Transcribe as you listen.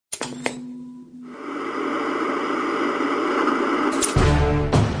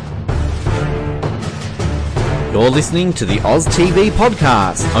You're listening to the Oz TV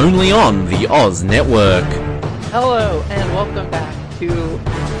podcast, only on the Oz Network. Hello, and welcome back to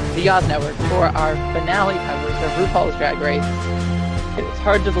the Oz Network for our finale coverage of RuPaul's Drag Race. It's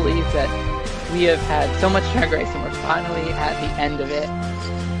hard to believe that we have had so much Drag Race and we're finally at the end of it.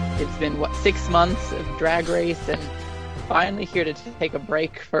 It's been, 6 months of Drag Race, and finally here to take a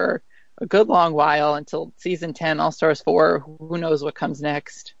break for a good long while until Season 10, All Stars 4. Who knows what comes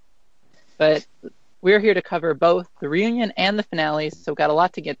next. But we're here to cover both the reunion and the finale, so we've got a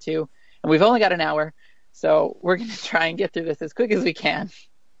lot to get to. And we've only got an hour, so we're going to try and get through this as quick as we can.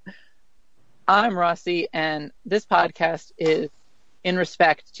 I'm Rossi, and this podcast is in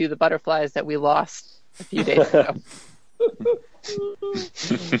respect to the butterflies that we lost a few days ago.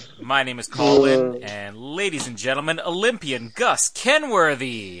 My name is Colin, and ladies and gentlemen, Olympian Gus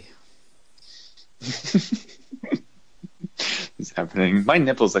Kenworthy. What's happening? My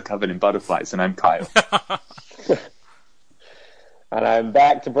nipples are covered in butterflies, and I'm Kyle. And I'm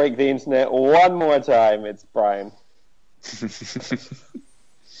back to break the internet one more time. It's Brian.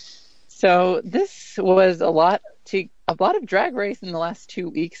 So this was a lot of Drag Race in the last 2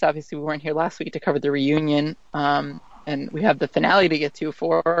 weeks. Obviously, we weren't here last week to cover the reunion, and we have the finale to get to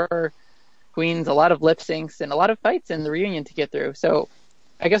for Queens. A lot of lip syncs and a lot of fights in the reunion to get through. So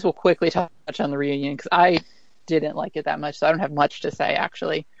I guess we'll quickly touch on the reunion because I didn't like it that much, so I don't have much to say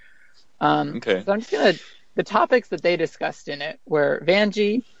actually. Okay. So I'm just gonna. The topics that they discussed in it were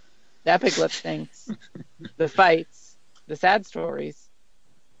Vanjie, the epic lip syncs, the fights, the sad stories,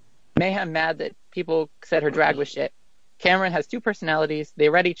 Mayhem mad that people said her drag was shit. Cameron has 2 personalities, they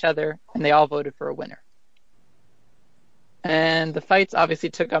read each other, and they all voted for a winner. And the fights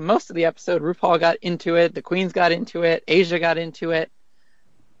obviously took up most of the episode. RuPaul got into it, the Queens got into it, Asia got into it.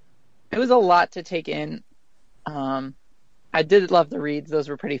 It was a lot to take in. I did love the reads. Those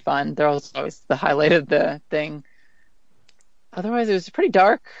were pretty fun. They're always the highlight of the thing. Otherwise, it was a pretty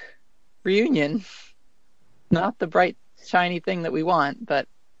dark reunion. Not the bright, shiny thing that we want, but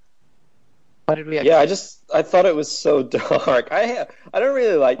what did we have? Yeah, I thought it was so dark. I don't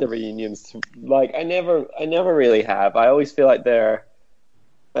really like the reunions. Like, I never really have. I always feel like they're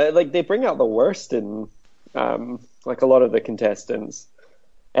they bring out the worst in like a lot of the contestants.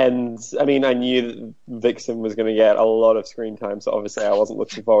 And, I mean, I knew Vixen was going to get a lot of screen time, so obviously I wasn't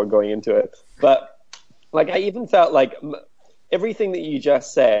looking forward going into it. But, like, I even felt like everything that you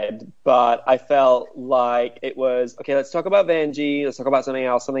just said, but I felt like it was, okay, let's talk about Vanjie, let's talk about something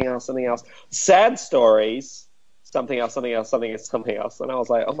else. Sad stories, something else. And I was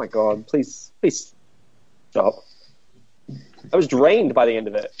like, oh my god, please stop. I was drained by the end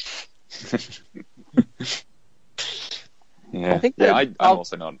of it. Yeah, I'm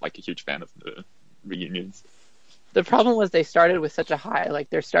also not like a huge fan of the reunions. The problem was they started with such a high, like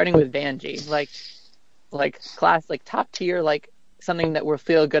they're starting with Vanjie, like class, like top tier, like something that we'll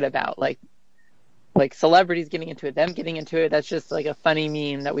feel good about, like celebrities getting into it, them getting into it. That's just like a funny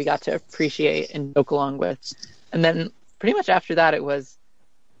meme that we got to appreciate and joke along with. And then pretty much after that, it was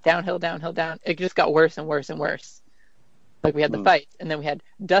downhill. It just got worse and worse and worse. Like we had the fight, and then we had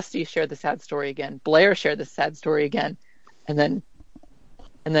Dusty share the sad story again, Blair share the sad story again. And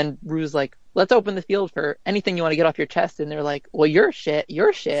then Rue's like, let's open the field for anything you want to get off your chest. And they're like, well, you're shit.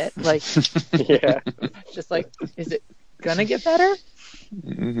 Like, yeah. Just like, is it gonna get better?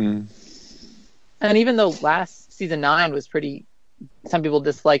 Mm-hmm. And even though last season 9 was some people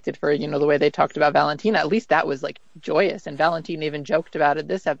disliked it for, the way they talked about Valentina, at least that was like joyous. And Valentina even joked about it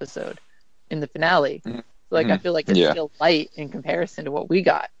this episode in the finale. So, like, I feel like it's still light in comparison to what we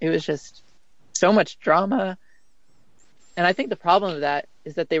got. It was just so much drama. And I think the problem with that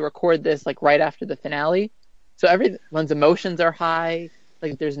is that they record this like right after the finale, so everyone's emotions are high.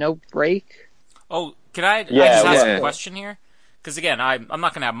 Like there's no break. Oh, can I just ask a question here? Because again, I'm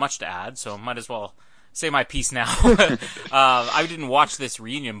not going to have much to add, so I might as well say my piece now. I didn't watch this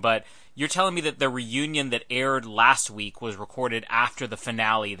reunion, but you're telling me that the reunion that aired last week was recorded after the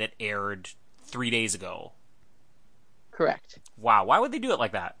finale that aired 3 days ago. Correct. Wow, why would they do it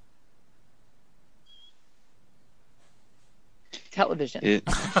like that? Television.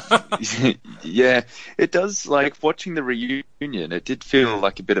 Yeah, it does. Like watching the reunion, it did feel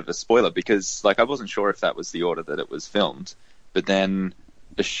like a bit of a spoiler because, like, I wasn't sure if that was the order that it was filmed, but then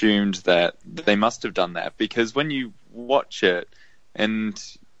assumed that they must have done that because when you watch it, and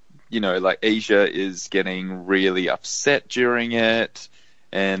like Asia is getting really upset during it,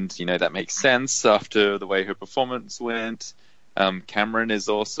 and that makes sense after the way her performance went. Cameron is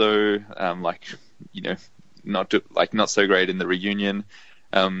also not so great in the reunion,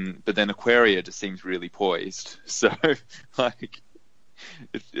 but then Aquaria just seems really poised. So like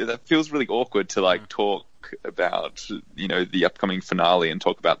that feels really awkward to like talk about, the upcoming finale and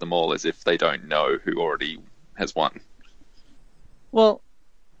talk about them all as if they don't know who already has won. Well,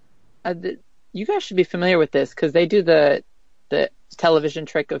 you guys should be familiar with this because they do the television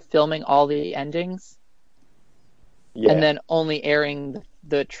trick of filming all the endings and then only airing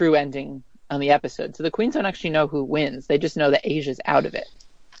the true ending on the episode. So the queens don't actually know who wins. They just know that Asia's out of it.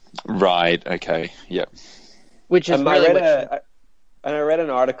 Right. Okay. Yep. Which is I read an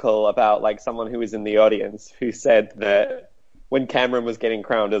article about like someone who was in the audience who said that when Cameron was getting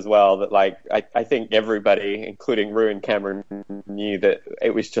crowned as well, that like I think everybody, including Rue and Cameron, knew that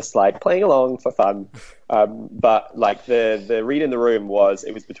it was just like playing along for fun. But like the read in the room was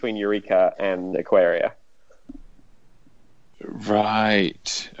it was between Eureka and Aquaria.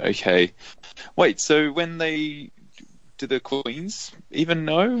 Right. Okay. Wait. So when do the queens even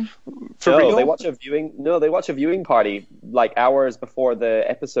know? For real? They watch a viewing party like hours before the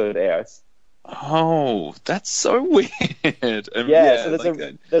episode airs. Oh, that's so weird.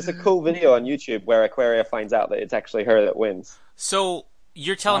 So there's a cool video on YouTube where Aquaria finds out that it's actually her that wins. So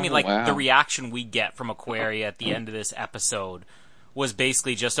you're telling me the reaction we get from Aquaria at the end of this episode was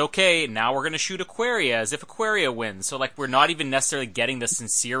basically just, okay, now we're going to shoot Aquaria as if Aquaria wins. So like we're not even necessarily getting the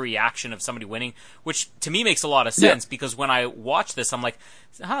sincere reaction of somebody winning, which to me makes a lot of sense because when I watch this, I'm like,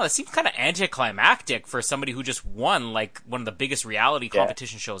 it seems kind of anticlimactic for somebody who just won like one of the biggest reality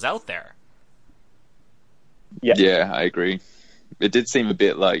competition shows out there. Yeah, I agree. It did seem a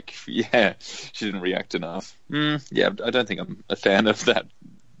bit like, she didn't react enough. I don't think I'm a fan of that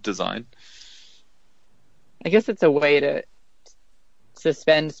design. I guess it's a way to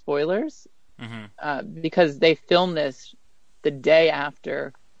suspend spoilers because they filmed this the day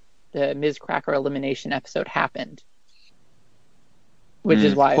after the Ms. Cracker elimination episode happened, which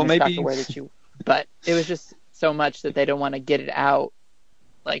is why Ms. Cracker, where did you? But it was just so much that they don't want to get it out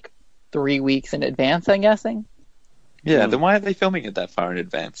like 3 weeks in advance, I'm guessing. Yeah, then why are they filming it that far in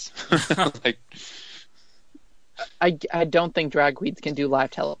advance? I don't think drag queens can do live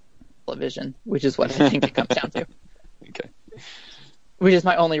television, which is what I think it comes down to. Okay. Which is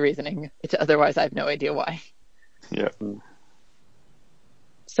my only reasoning. Otherwise, I have no idea why. Yeah.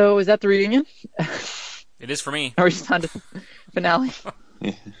 So, is that the reunion? It is for me. Are we just on to the finale?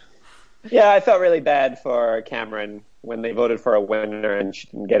 Yeah, I felt really bad for Cameron when they voted for a winner and she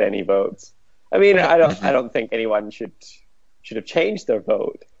didn't get any votes. I mean, I don't think anyone should have changed their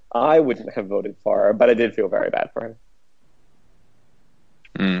vote. I wouldn't have voted for her, but I did feel very bad for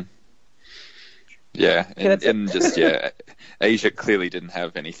her. Yeah, Asia clearly didn't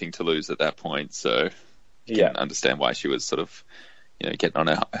have anything to lose at that point, so you can understand why she was sort of, getting on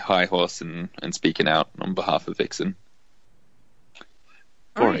a high horse and speaking out on behalf of Vixen.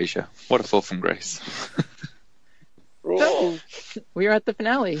 Poor Asia. What a fall from grace. So, we are at the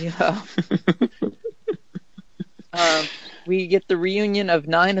finale. We get the reunion of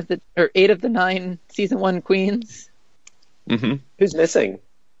 8 of the 9 season 1 queens. Mm-hmm. Who's missing?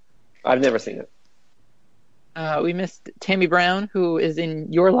 I've never seen it. We missed Tammy Brown, who is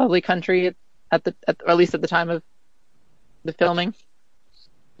in your lovely country or at least at the time of the filming.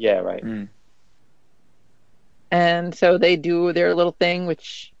 Yeah, right. And so they do their little thing,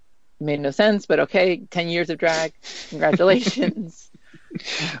 which made no sense, but okay, 10 years of drag. Congratulations.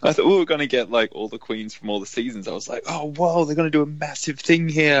 I thought we were going to get like all the queens from all the seasons. I was like, oh, whoa, they're going to do a massive thing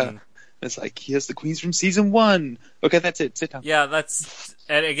here. It's like, here's the queens from season 1. Okay, that's it. Sit down. Yeah,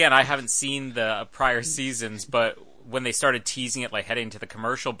 and again, I haven't seen the prior seasons, but when they started teasing it, like heading to the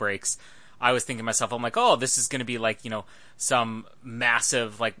commercial breaks, I was thinking to myself, I'm like, oh, this is going to be like, some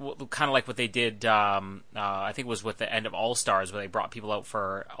massive, like, kind of like what they did, I think it was with the end of All Stars, where they brought people out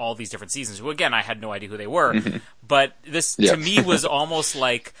for all these different seasons. Well, again, I had no idea who they were, but this, to me, was almost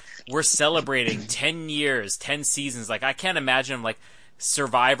like we're celebrating 10 years, 10 seasons. Like, I can't imagine, like,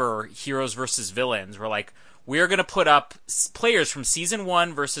 Survivor Heroes versus Villains, where, like, we're going to put up players from season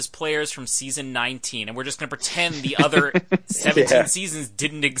 1 versus players from season 19, and we're just going to pretend the other 17 seasons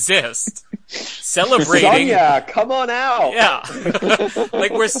didn't exist. Celebrating. Sonia, come on out. Yeah.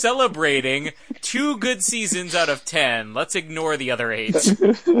 Like, we're celebrating 2 good seasons out of 10. Let's ignore the other 8.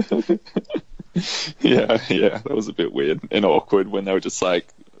 Yeah, that was a bit weird and awkward when they were just like,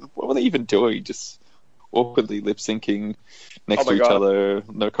 what were they even doing? Just awkwardly lip syncing next to each other,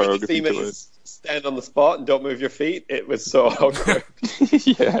 no choreography to it. Stand on the spot and don't move your feet. It was so awkward.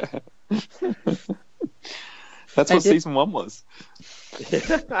 Yeah. That's what season 1 was.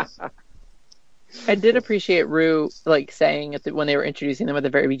 I did appreciate Rue like saying when they were introducing them at the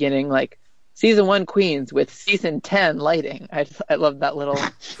very beginning, like season 1 queens with season 10 lighting. I love that little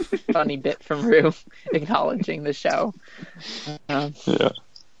funny bit from Rue acknowledging the show. Yeah.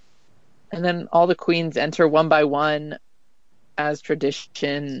 And then all the queens enter one by one as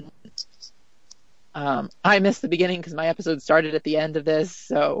tradition. I missed the beginning because my episode started at the end of this,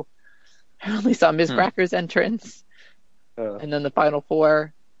 so I only saw Ms. Cracker's entrance. And then the final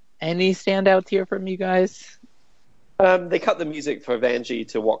four. Any standouts here from you guys? They cut the music for Vanjie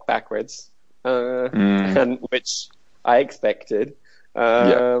to walk backwards, and which I expected.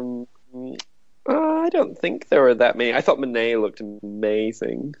 I don't think there were that many. I thought Monet looked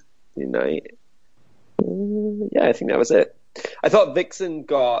amazing tonight. I think that was it. I thought Vixen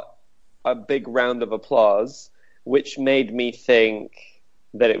got a big round of applause, which made me think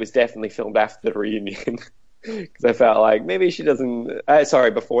that it was definitely filmed after the reunion. Because I felt like maybe she doesn't.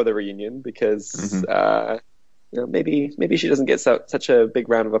 Before the reunion, because maybe she doesn't get such a big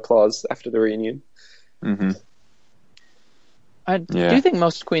round of applause after the reunion. Mm-hmm. I do think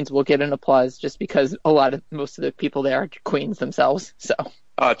most queens will get an applause just because most of the people there are queens themselves. So.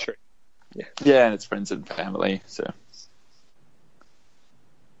 Oh, true. Yeah, and it's friends and family. So.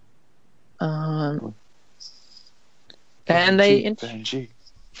 And they.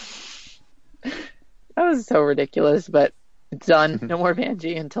 That was so ridiculous, but it's done. No more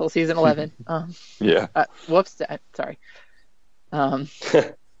Vanjie until season 11. Whoops. Sorry. And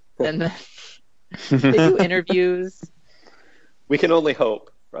then they do interviews. We can only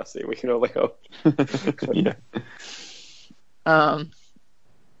hope, Rusty. We can only hope. Yeah.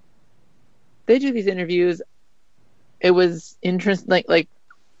 They do these interviews. It was interesting. Like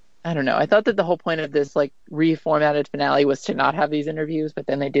I don't know. I thought that the whole point of this reformatted finale was to not have these interviews, but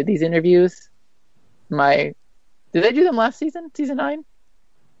then they did these interviews. Did they do them last season? Season 9?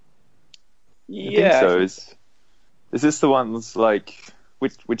 Yeah. I think so. Is this the ones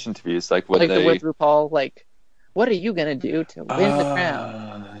which interviews? With RuPaul, what are you gonna do to win the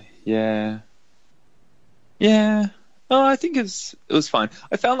crown? Yeah. Yeah. Oh, I think it was fine.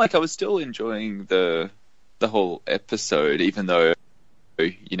 I found like I was still enjoying the whole episode, even though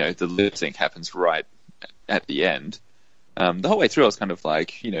the lip sync happens right at the end. The whole way through, I was kind of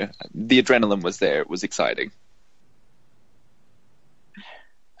the adrenaline was there. It was exciting.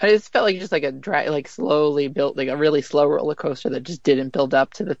 I just felt like just a drag, slowly built, a really slow roller coaster that just didn't build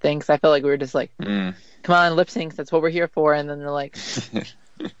up to the thing. Because I felt like we were just come on, lip syncs, that's what we're here for. And then they're like,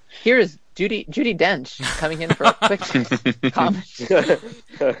 here is Judi Dench coming in for a quick comment.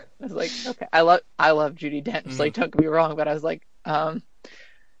 I was like, okay, I love Judi Dench. Don't get me wrong, but I was like,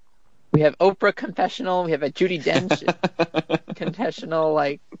 we have Oprah confessional. We have a Judi Dench confessional.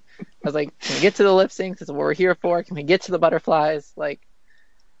 I was like, can we get to the lip syncs? That's what we're here for. Can we get to the butterflies?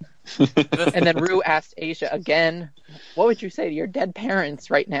 And then Rue asked Asia again, what would you say to your dead parents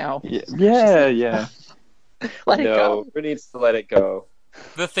right now? Yeah. Let it go. Rue needs to let it go.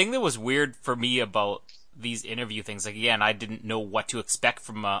 The thing that was weird for me about these interview things, again, I didn't know what to expect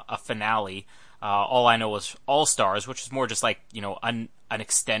from a finale. All I know was All Stars, which is more just an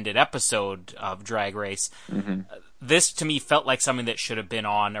extended episode of Drag Race. Mm-hmm. This to me felt like something that should have been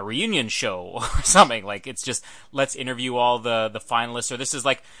on a reunion show or something. It's just, let's interview all the finalists. Or this is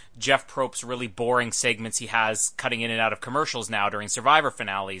like Jeff Probst's really boring segments he has cutting in and out of commercials now during Survivor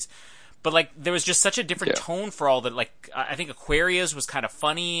finales. But there was just such a different tone for all that. I think Aquaria's was kind of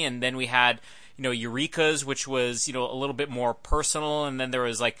funny, and then we had Eureka's, which was a little bit more personal, and then there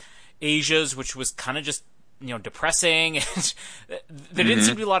was Asia's, which was kind of just depressing. And there didn't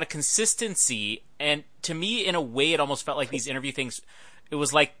seem to be a lot of consistency. And to me, in a way, it almost felt like these interview things, it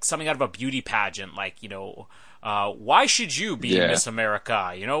was like something out of a beauty pageant. Why should you be Miss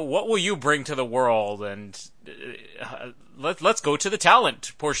America? What will you bring to the world? And let's go to the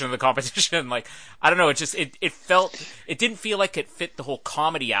talent portion of the competition. I don't know. It just, it didn't feel like it fit the whole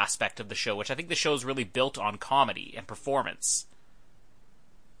comedy aspect of the show, which I think the show is really built on comedy and performance.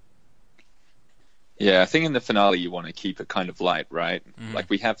 Yeah, I think in the finale you want to keep it kind of light, right?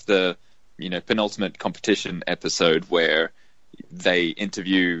 We have the, penultimate competition episode where they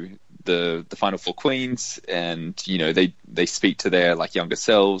interview the final four queens, and they speak to their younger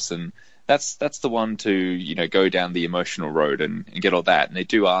selves, and that's the one to go down the emotional road and get all that. And they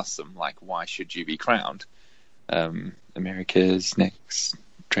do ask them why should you be crowned America's next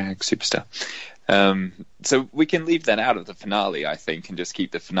drag superstar? So we can leave that out of the finale, I think, and just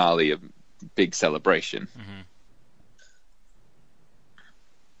keep the finale a big celebration.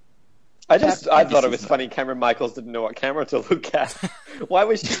 I thought it was funny Cameron Michaels didn't know what camera to look at. Why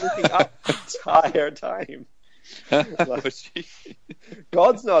was she looking up the entire time?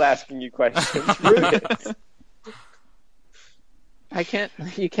 God's not asking you questions. You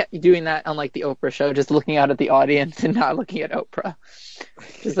can't be doing that on the Oprah show, just looking out at the audience and not looking at Oprah.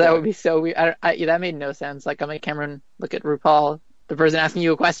 Because that would be so weird. That made no sense. I'm like, Cameron, look at RuPaul, the person asking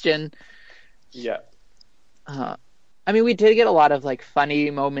you a question. Yeah. I mean, we did get a lot of like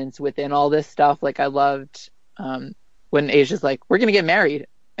funny moments within all this stuff. Like I loved when Asia's like, "We're gonna get married,"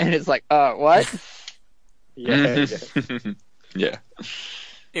 and it's like, what? Yeah. Yeah.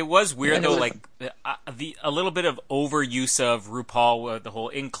 It was weird though, like a little bit of overuse of RuPaul with the whole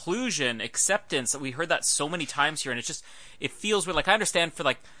inclusion, acceptance. We heard that so many times here, and it feels weird. Like I understand for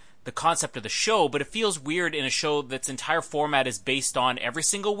like the concept of the show, but it feels weird in a show that's entire format is based on every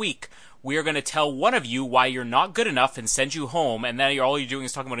single week we are going to tell one of you why you're not good enough and send you home, and then all you're doing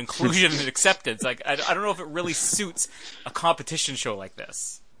is talking about inclusion and acceptance. Like I don't know if it really suits a competition show like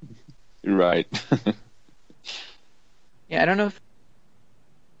this. Right. Yeah, I don't know if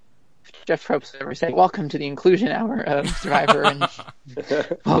Jeff Probst would ever say, "Welcome to the inclusion hour of Survivor," and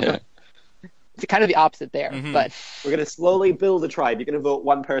welcome. It's kind of the opposite there, but we're going to slowly build a tribe. You're going to vote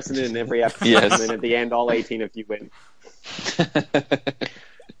one person in every episode, and then at the end, all 18 of you win.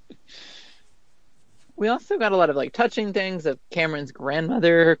 We also got a lot of like touching things of Cameron's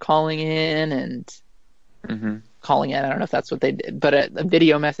grandmother calling in and calling in. I don't know if that's what they did, but a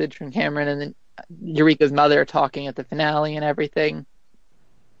video message from Cameron and then Eureka's mother talking at the finale and everything.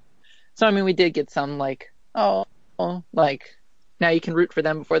 So I mean, we did get some like, like now you can root for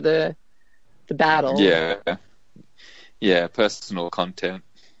them before the battle. Yeah, personal content,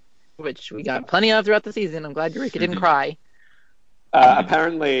 which we got plenty of throughout the season. I'm glad Eureka didn't cry.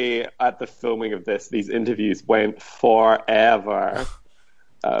 Apparently, at the filming of this, these interviews went forever.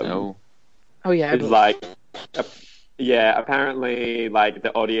 Oh yeah, it's like, apparently, like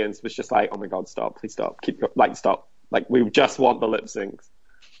the audience was just like, "Oh my god, stop! Please stop! Stop! Like we just want the lip syncs."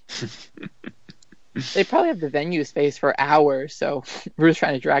 They probably have the venue space for hours, so Ruth's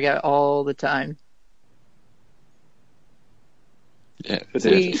trying to drag out all the time. Yeah,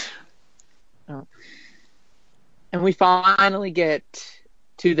 and we finally get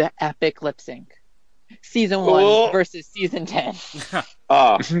to the epic lip sync. Season 1 versus Season 10.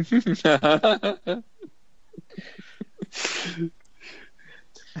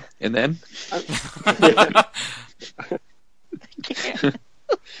 And then?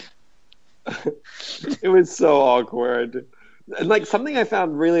 It was so awkward. And like something I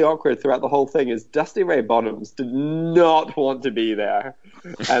found really awkward throughout the whole thing is Dusty Ray Bottoms did not want to be there.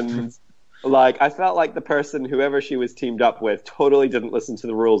 And like I felt like the person, whoever she was teamed up with, totally didn't listen to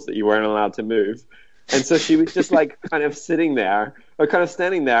the rules that you weren't allowed to move. And so she was just like kind of sitting there or kind of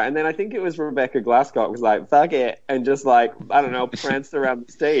standing there. And then I think it was Rebecca Glasscock was like, "Fuck it," and just like, I don't know, pranced around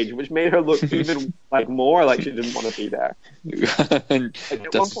the stage, which made her look even like more like she didn't want to be there. And like,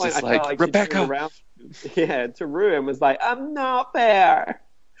 at one point, I felt like Rebecca, she turned around, to Rue and was like, "I'm not there."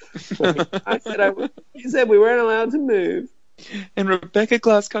 Like, you said we weren't allowed to move. And Rebecca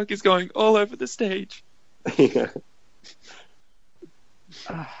Glasscock is going all over the stage. Yeah.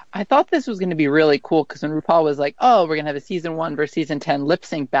 I thought this was going to be really cool because when RuPaul was like, "Oh, we're going to have a Season 1 versus Season 10 lip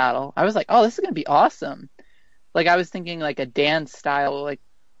sync battle," I was like, "Oh, this is going to be awesome." Like I was thinking like a dance style, like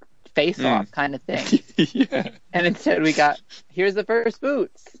face-off kind of thing. Yeah. And instead we got, "Here's the first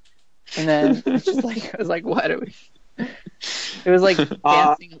boots," and then it's just like I was like, "What are we?" It was like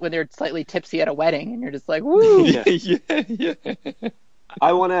dancing when they're slightly tipsy at a wedding, and you're just like, "Woo!" Yeah.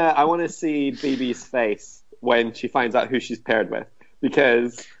 I wanna see BB's face when she finds out who she's paired with,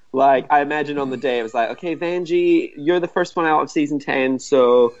 because like I imagine on the day it was like, "Okay, Vanjie, you're the first one out of Season 10,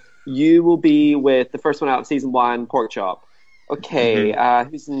 so you will be with the first one out of Season 1, Pork Chop. Okay,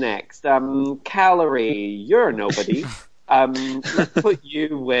 who's next? Calorie, you're a nobody. Let's put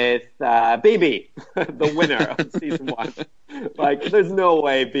you with BB, the winner of Season 1. Like, there's no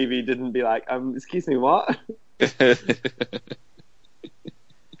way BB didn't be like, excuse me, what?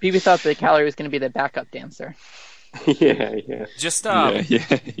 BB thought that Calorie was going to be the backup dancer. Yeah. Just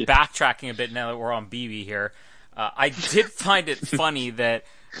backtracking a bit now that we're on BB here. I did find it funny that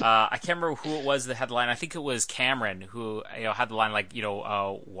I can't remember who it was that had the line. I think it was Cameron who had the line like,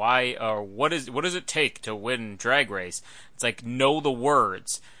 why or what does it take to win Drag Race? It's like, know the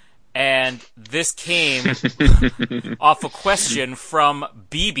words. And this came off a question from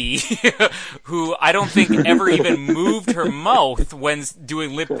BB, who I don't think ever even moved her mouth when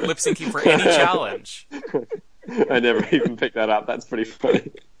doing lip syncing for any challenge. I never even picked that up. That's pretty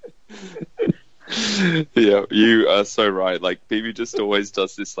funny. Yeah, you are so right. Like, BB just always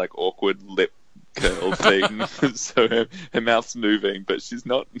does this like awkward lip curl thing. So her mouth's moving, but she's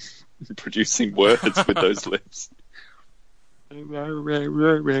not producing words with those lips.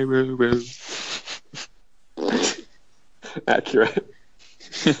 Accurate.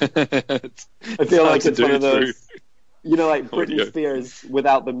 I feel like it's one of those. You know, like Britney Spears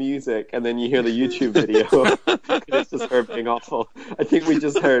without the music, and then you hear the YouTube video. And it's just her being awful. I think we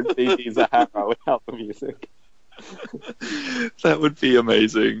just heard Baby Zahara without the music. That would be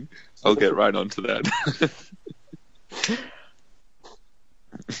amazing. I'll get right onto that.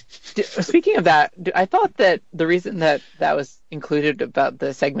 Speaking of that, I thought that the reason that was included about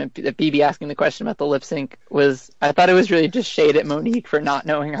the segment, that BB asking the question about the lip sync, was I thought it was really just shade at Monique for not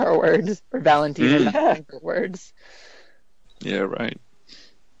knowing her words, or Valentina not knowing her words. Yeah, right.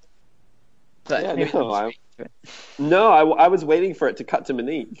 But I was waiting for it to cut to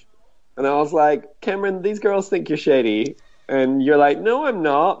Monique. And I was like, Cameron, these girls think you're shady. And you're like, no, I'm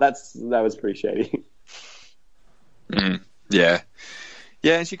not. That was pretty shady. Yeah.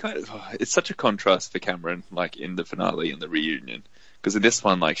 Yeah, and she kind of... it's such a contrast for Cameron, like, in the finale and the reunion. Because in this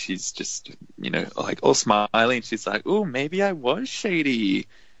one, like, she's just, you know, like, all smiling. She's like, oh, maybe I was shady.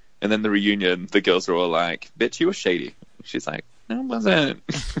 And then the reunion, the girls are all like, bitch, you were shady. She's like, no, I wasn't.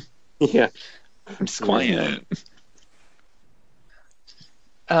 Yeah. I'm just quiet.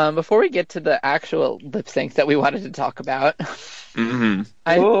 Before we get to the actual lip syncs that we wanted to talk about,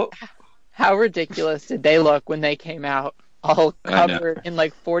 how ridiculous did they look when they came out all covered in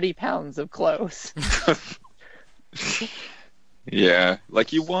like 40 pounds of clothes? Yeah,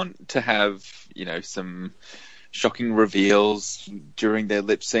 like you want to have, you know, some shocking reveals during their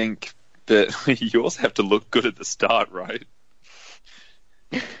lip sync, but you also have to look good at the start, right?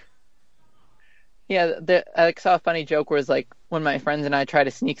 Yeah, I saw a funny joke where it's like when my friends and I try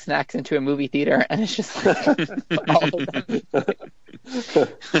to sneak snacks into a movie theater, and it's just like all of them.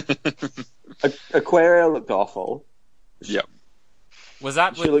 Aquaria looked awful. Yep. Was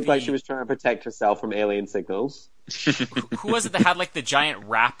that? She looked like she was trying to protect herself from alien signals. Who was it that had like the giant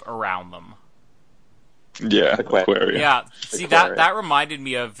wrap around them? Yeah, Aquaria. Yeah, see that reminded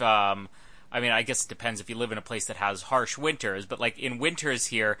me of. I mean, I guess it depends if you live in a place that has harsh winters, but like in winters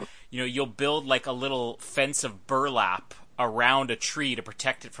here, you know, you'll build like a little fence of burlap around a tree to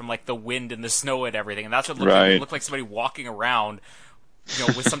protect it from like the wind and the snow and everything, and that's what it looked like somebody walking around, you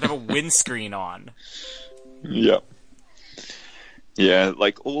know, with some type of windscreen on. Yep. Yeah,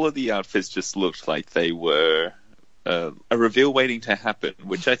 like all of the outfits just looked like they were a reveal waiting to happen,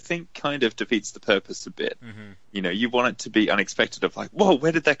 which I think kind of defeats the purpose a bit. Mm-hmm. You know, you want it to be unexpected of like, whoa,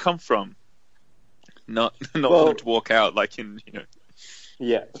 where did that come from? Not for them to walk out like in, you know,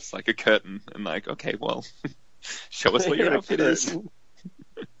 yeah, it's like a curtain and like, okay, well, show us what your outfit is.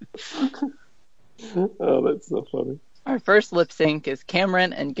 Oh, that's so funny. Our first lip sync is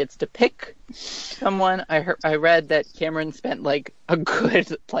Cameron and gets to pick someone. I read that Cameron spent like a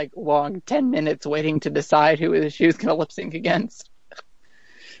good like long 10 minutes waiting to decide who she was going to lip sync against.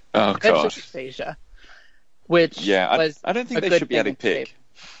 Oh god, Phasia, which was I don't think they should be able to pick.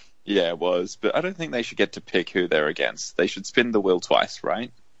 Yeah, it was, but I don't think they should get to pick who they're against. They should spin the wheel twice,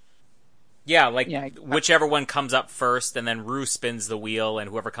 right? Yeah, whichever one comes up first, and then Ru spins the wheel, and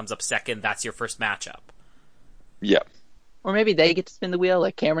whoever comes up second, that's your first matchup. Yep. Or maybe they get to spin the wheel,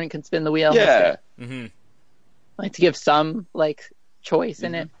 like Cameron can spin the wheel. Yeah. Mm-hmm. Like to give some like choice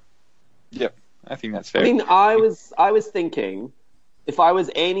in it. Yep, I think that's fair. I mean, I was thinking, if I was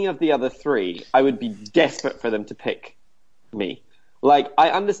any of the other three, I would be desperate for them to pick me. Like, I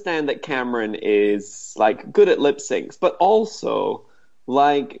understand that Cameron is, like, good at lip syncs, but also,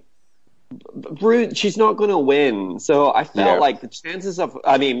 like, she's not going to win. So I felt like the chances of,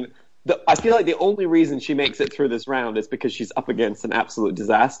 I mean, I feel like the only reason she makes it through this round is because she's up against an absolute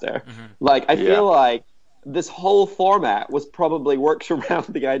disaster. Mm-hmm. Like, I feel like this whole format was probably worked around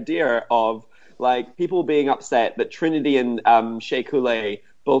the idea of, like, people being upset that Trinity and Shea Coulee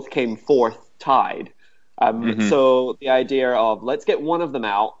both came fourth tied. So the idea of let's get one of them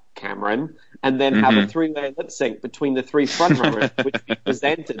out, Cameron, and then have a three-way lip sync between the three frontrunners, which we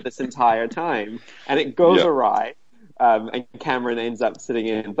presented this entire time, and it goes awry, and Cameron ends up sitting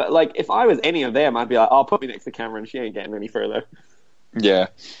in. But like, if I was any of them, I'd be like, "Oh, put me next to Cameron. She ain't getting any further." Yeah,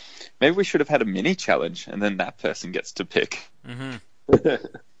 maybe we should have had a mini challenge, and then that person gets to pick.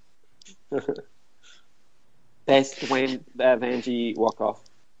 Best when Vanjie walk off.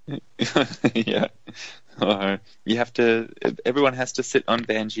 Yeah. You have to. Everyone has to sit on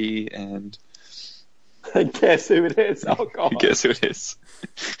Vanjie and. Guess who it is? Oh god. Guess who it is?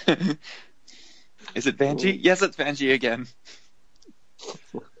 Is it Vanjie? Yes, it's Vanjie again.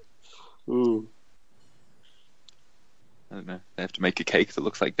 Ooh. I don't know. They have to make a cake that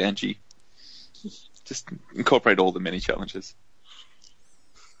looks like Vanjie. Just incorporate all the mini challenges.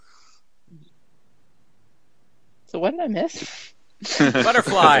 So what did I miss?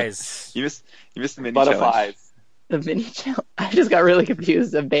 Butterflies. You missed the mini Butterflies. challenge. The mini challenge. I just got really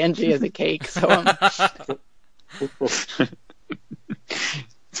confused of Vanjie as a cake. So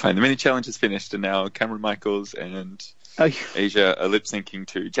It's fine. The mini challenge is finished, and now Cameron Michaels and Asia are lip syncing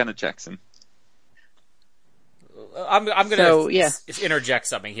to Janet Jackson. I'm gonna interject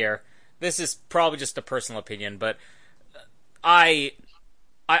something here. This is probably just a personal opinion, but I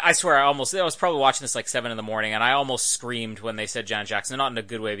swear I was probably watching this like 7 a.m, and I almost screamed when they said Janet Jackson. Not in a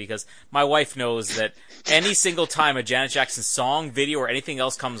good way, because my wife knows that any single time a Janet Jackson song, video, or anything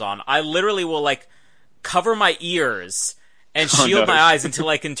else comes on, I literally will like cover my ears and shield my eyes until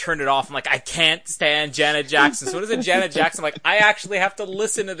I can turn it off. I'm like, I can't stand Janet Jackson. So what is it, Janet Jackson? I'm like, I actually have to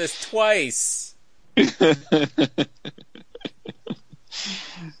listen to this twice.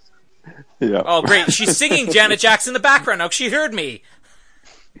 Yeah. Oh, great. She's singing Janet Jackson in the background now. She heard me.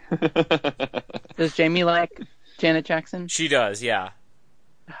 Does Jamie like Janet Jackson? She does, yeah.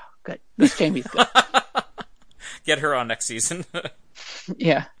 Oh, good. This Jamie's good. Get her on next season.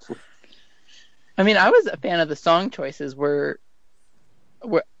 Yeah. I mean, I was a fan of the song choices. Were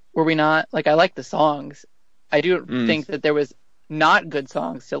we not? Like, I like the songs. I do think that there was not good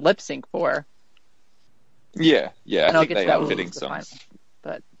songs to lip sync for. Yeah. And I think they are fitting final, songs.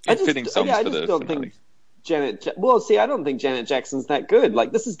 but Fitting songs for the don't finale. think I don't think Janet Jackson's that good.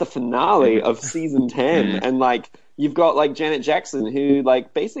 Like, this is the finale of season 10, and like you've got like Janet Jackson, who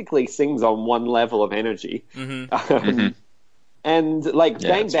like basically sings on one level of energy, and like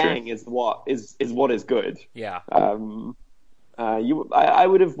Bang Bang is what is good. Yeah. I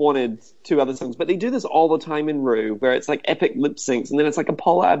would have wanted 2 other songs, but they do this all the time in Ru, where it's like epic lip syncs, and then it's like a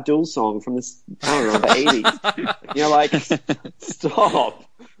Paula Abdul song from this, I don't know, the 80s. You're like, stop.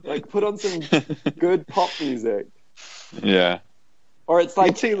 Like, put on some good pop music. Yeah. Or it's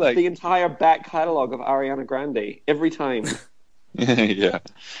like the entire back catalogue of Ariana Grande, every time. Yeah.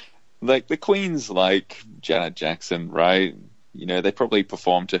 Like, the Queen's like Janet Jackson, right? You know, they probably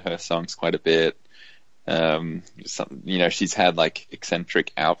perform to her songs quite a bit. She's had like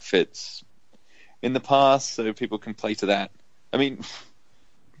eccentric outfits in the past, so people can play to that. I mean,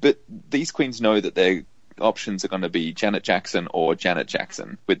 but these queens know that their options are going to be Janet Jackson or Janet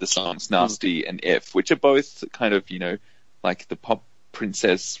Jackson with the songs Nasty and If, which are both kind of, like the pop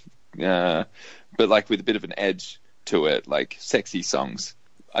princess, but like with a bit of an edge to it, like sexy songs.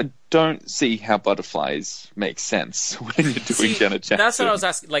 I don't see how Butterflies make sense when you're doing Janet Jackson. That's what I was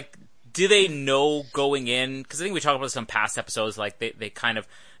asking. Like, do they know going in? Because I think we talked about some past episodes. Like they kind of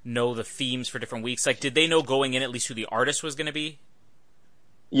know the themes for different weeks. Like, did they know going in at least who the artist was going to be?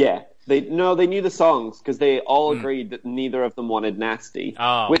 Yeah, they knew the songs because they all agreed that neither of them wanted Nasty.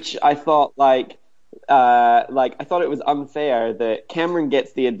 Oh. Which I thought I thought it was unfair that Cameron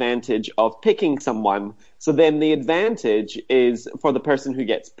gets the advantage of picking someone. So then the advantage is for the person who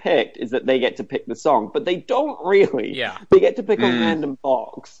gets picked is that they get to pick the song, but they don't really. Yeah. They get to pick a random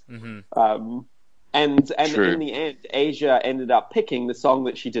box. Mm-hmm. And True. in the end, Asia ended up picking the song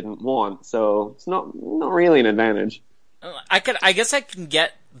that she didn't want. So it's not really an advantage. I guess I can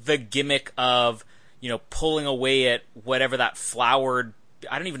get the gimmick of, pulling away at whatever that flowered,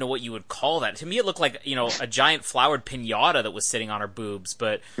 I don't even know what you would call that. To me, it looked like, a giant flowered piñata that was sitting on her boobs,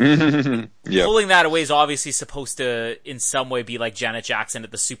 but pulling that away is obviously supposed to, in some way, be like Janet Jackson at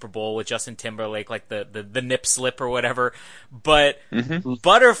the Super Bowl with Justin Timberlake, like the nip slip or whatever. But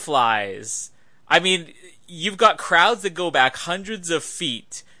Butterflies, I mean, you've got crowds that go back hundreds of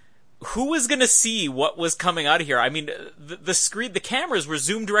feet. Who was going to see what was coming out of here? I mean, the screen, the cameras were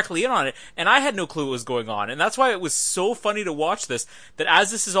zoomed directly in on it, and I had no clue what was going on. And that's why it was so funny to watch this, that as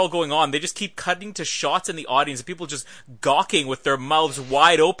this is all going on, they just keep cutting to shots in the audience and people just gawking with their mouths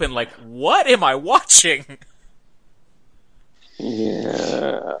wide open like, what am I watching?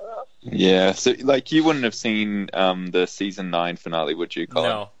 Yeah. Yeah, so, like, you wouldn't have seen the Season 9 finale, would you,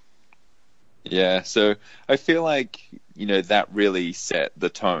 Colin? No. Yeah, so I feel like, that really set the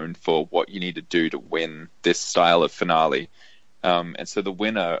tone for what you need to do to win this style of finale. And so the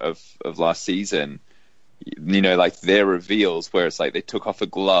winner of last season, like their reveals where it's like they took off a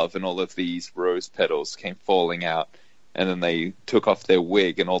glove and all of these rose petals came falling out. And then they took off their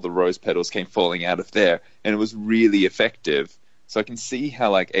wig and all the rose petals came falling out of there. And it was really effective. So I can see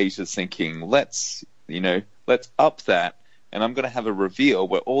how like Asia's thinking, let's up that. And I'm going to have a reveal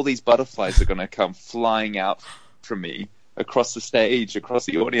where all these butterflies are going to come flying out from me across the stage, across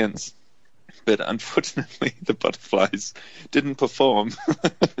the audience. But unfortunately, the butterflies didn't perform.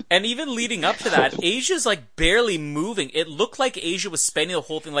 And even leading up to that, Asia's like barely moving. It looked like Asia was spending the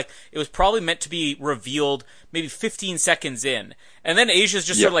whole thing like it was probably meant to be revealed maybe 15 seconds in. And then Asia's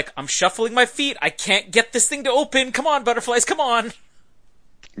just sort of like, I'm shuffling my feet. I can't get this thing to open. Come on, butterflies, come on.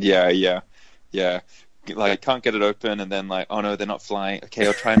 Yeah. like can't get it open, and then like, oh no, they're not flying. Okay,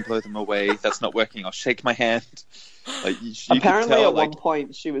 I'll try and blow them away. That's not working. I'll shake my hand. Like you apparently, could tell, at one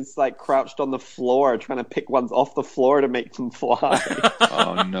point, she was like crouched on the floor trying to pick ones off the floor to make them fly.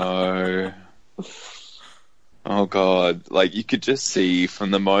 Oh no. Oh god. Like you could just see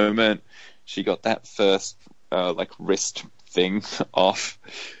from the moment she got that first like wrist thing off,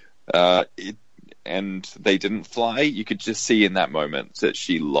 and they didn't fly, you could just see in that moment that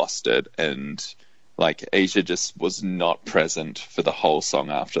she lost it, and like Asia just was not present for the whole song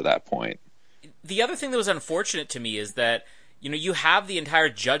after that point. The other thing that was unfortunate to me is that, you know, you have the entire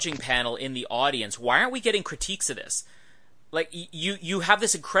judging panel in the audience. Why aren't we getting critiques of this? Like, you have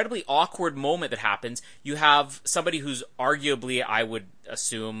this incredibly awkward moment that happens. You have somebody who's arguably, I would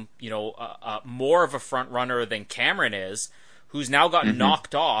assume, you know, more of a front runner than Cameron is, who's now gotten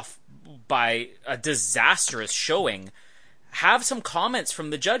knocked off by a disastrous showing. Have some comments from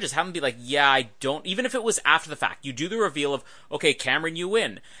the judges. Have them be like, yeah, I don't... Even if it was after the fact, you do the reveal of, okay, Cameron, you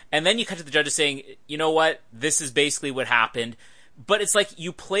win. And then you cut to the judges saying, you know what? This is basically what happened. But it's like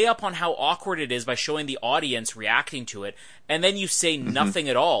you play up on how awkward it is by showing the audience reacting to it, and then you say nothing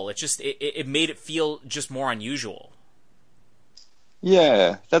at all. It just it made it feel just more unusual.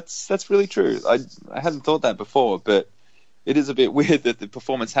 Yeah, that's really true. I hadn't thought that before, but it is a bit weird that the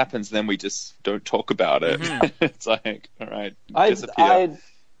performance happens and then we just don't talk about it. It's like, all right, disappear. I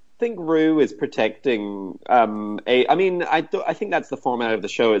think Ru is protecting. I think that's the format of the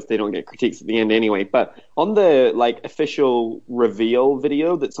show, is they don't get critiques at the end anyway. But on the like official reveal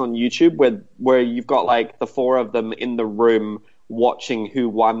video that's on YouTube, where you've got like the four of them in the room watching who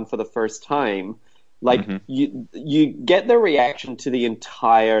won for the first time. Like you get their reaction to the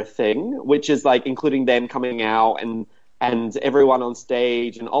entire thing, which is like including them coming out and everyone on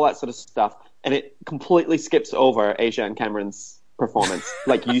stage and all that sort of stuff, and it completely skips over Asia and Cameron's performance.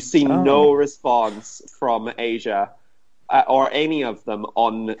 Like you see no response from Asia or any of them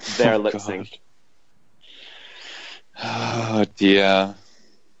on their lip sync. Oh dear.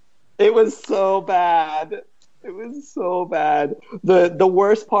 It was so bad. It was so bad. The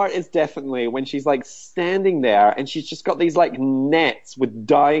worst part is definitely when she's like standing there and she's just got these like nets with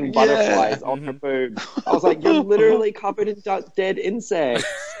dying butterflies on her boob. I was like, you're literally covered in dead insects.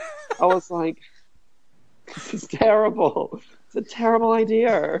 I was like, this is terrible. It's a terrible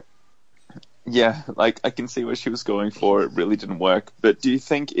idea. Yeah, like I can see what she was going for. It really didn't work. But do you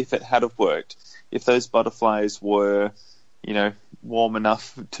think if it had have worked, if those butterflies were, you know, warm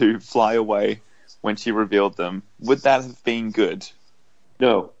enough to fly away when she revealed them, would that have been good?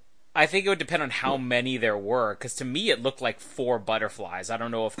 No. I think it would depend on how many there were, because to me it looked like 4 butterflies. I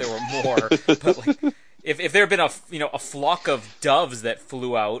don't know if there were more, but like, if there had been a flock of doves that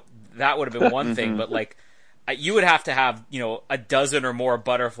flew out, that would have been one thing. But like, you would have to have, you know, a dozen or more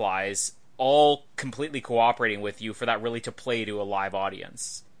butterflies all completely cooperating with you for that really to play to a live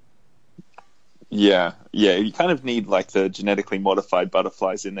audience. Yeah, you kind of need like the genetically modified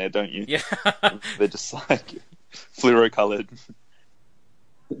butterflies in there, don't you? Yeah. They're just like fluoro-colored.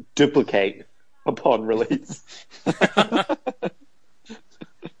 Duplicate upon release.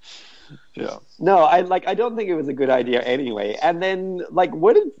 Yeah. No, I don't think it was a good idea anyway. And then like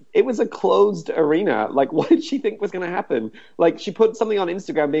it was a closed arena. Like what did she think was going to happen? Like she put something on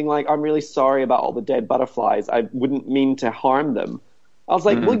Instagram being like, I'm really sorry about all the dead butterflies. I wouldn't mean to harm them. I was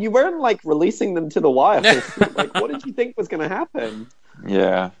like, well, you weren't like releasing them to the wild. Like, what did you think was going to happen?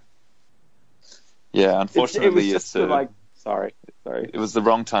 Yeah. Unfortunately, it was just sorry. It was the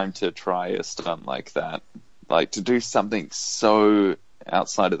wrong time to try a stunt like that. Like to do something so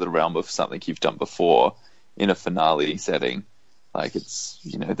outside of the realm of something you've done before in a finale setting. Like it's,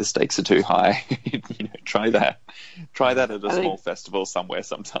 you know, the stakes are too high. You know, try that at a small festival somewhere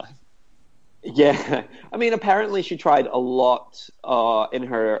sometime. Yeah, I mean, apparently she tried a lot in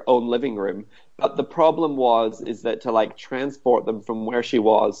her own living room, but the problem is that to like transport them from where she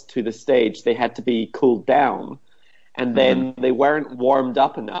was to the stage, they had to be cooled down, and then they weren't warmed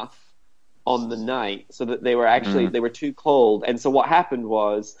up enough on the night, so that they were actually they were too cold. And so what happened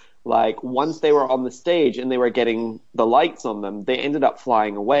was, like, once they were on the stage and they were getting the lights on them, they ended up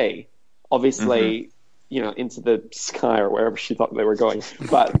flying away, obviously, you know, into the sky or wherever she thought they were going,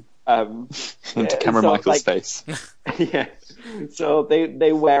 but. Into Cameron Michael's face. Yeah. So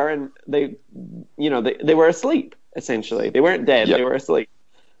they were asleep essentially. They weren't dead. Yep. They were asleep.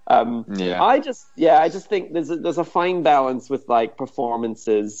 I just think there's a fine balance with like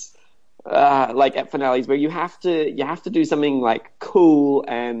performances, like at finales where you have to do something like cool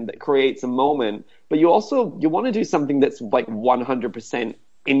and that creates a moment, but you want to do something that's like 100%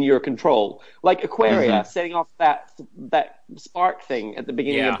 in your control, like Aquaria setting off that spark thing at the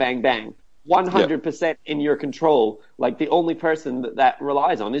beginning of Bang Bang. 100% in your control. Like, the only person that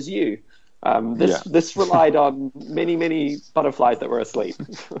relies on is you. This relied on many, many butterflies that were asleep.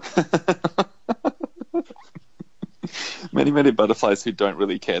 Many, many butterflies who don't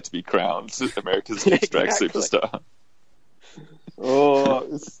really care to be crowned America's next drag superstar. Oh, it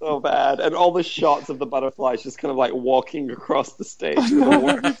was so bad. And all the shots of the butterflies just kind of like walking across the stage.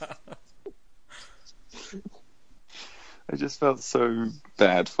 I just felt so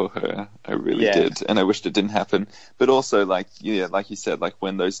bad for her. I really did. And I wished it didn't happen. But also, like you said, like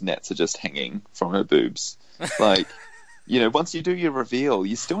when those nets are just hanging from her boobs. Like, once you do your reveal,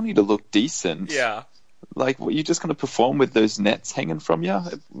 you still need to look decent. Yeah. Like, you just going to perform with those nets hanging from you?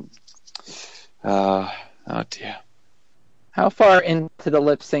 Oh, dear. How far into the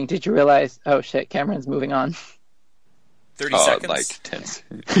lip sync did you realize, oh shit, Cameron's moving on? 30 seconds? Like 10.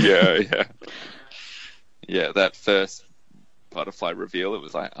 Yeah. Yeah, that first butterfly reveal, it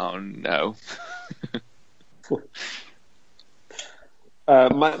was like, oh no.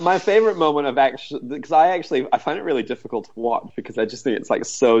 My favorite moment of because I find it really difficult to watch because I just think it's like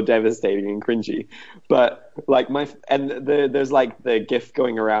so devastating and cringy. But like there's like the gif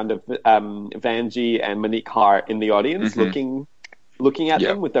going around of Vanjie and Monique Hart in the audience looking at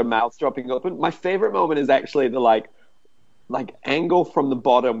them with their mouths dropping open. My favorite moment is actually the like angle from the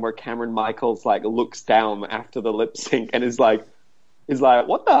bottom where Cameron Michaels like looks down after the lip sync and is like,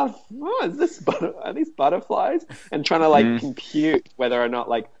 what is this? Are these butterflies? And trying to like compute whether or not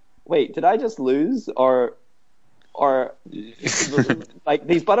like, wait, did I just lose or like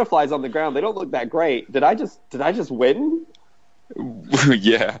these butterflies on the ground? They don't look that great. Did I just win?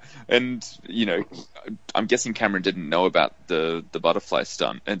 Yeah, and I'm guessing Cameron didn't know about the butterfly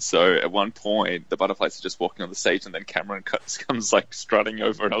stunt, and so at one point the butterflies are just walking on the stage, and then Cameron comes like strutting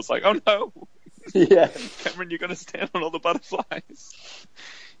over, and I was like, oh no. Yeah, Cameron, you're going to stand on all the butterflies.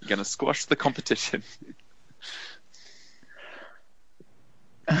 You're going to squash the competition.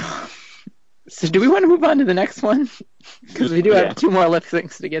 So do we want to move on to the next one? Because we do have 2 more lip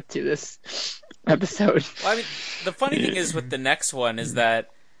syncs to get to this episode. Well, I mean, the funny thing is with the next one is that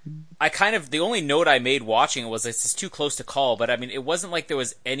the only note I made watching it was it's just too close to call, but I mean, it wasn't like there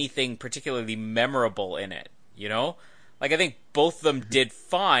was anything particularly memorable in it, Like, I think both of them did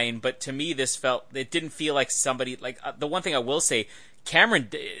fine, but to me, it didn't feel like somebody, like, the one thing I will say, Cameron,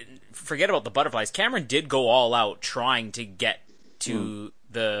 forget about the butterflies, Cameron did go all out trying to get to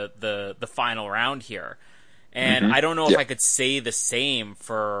the final round here. And I don't know if I could say the same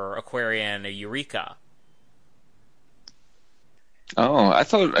for Aquaria and Eureka. Oh, I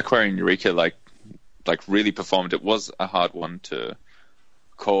thought Aquaria and Eureka, like really performed. It was a hard one to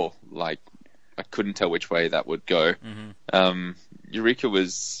call, like, I couldn't tell which way that would go. Eureka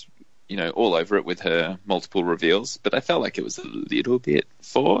was, all over it with her multiple reveals, but I felt like it was a little bit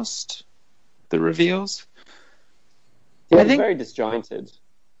forced, the reveals. Yeah, I think very disjointed.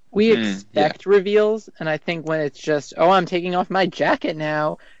 We expect reveals, and I think when it's just, I'm taking off my jacket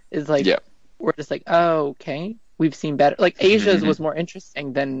now, is like, we're just like, oh, okay, we've seen better. Like, Asia's was more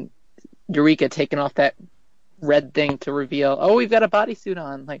interesting than Eureka taking off that red thing to reveal, we've got a bodysuit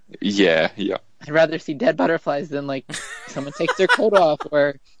on. Like, yeah. I'd rather see dead butterflies than like someone takes their coat off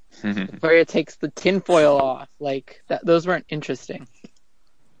or Aquaria takes the tinfoil off. Like those weren't interesting.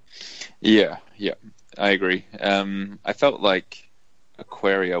 Yeah, I agree. I felt like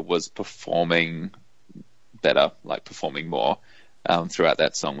Aquaria was performing better, like performing more throughout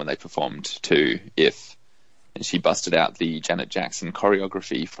that song when they performed to If, and she busted out the Janet Jackson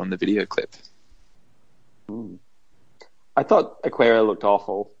choreography from the video clip. I thought Aquaria looked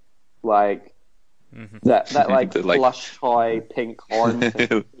awful. Like that like the, like, plush toy pink horn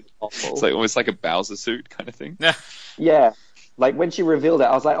thing. Awful. It's like almost like a Bowser suit kind of thing. Yeah. Like when she revealed it,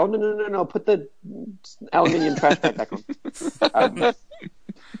 I was like, oh no, put the aluminium trash bag back on.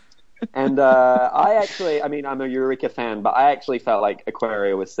 And I'm a Eureka fan, but I actually felt like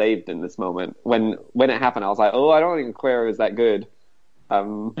Aquaria was saved in this moment. When it happened, I was like, I don't think Aquaria was that good.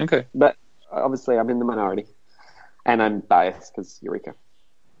 Okay. But obviously I'm in the minority. And I'm biased because Eureka.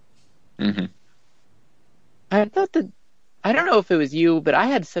 I thought that, I don't know if it was you, but I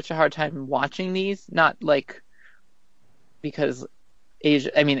had such a hard time watching these. Not like because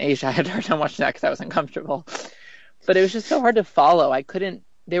Asia, I had a hard time watching that because I was uncomfortable. But it was just so hard to follow. I couldn't,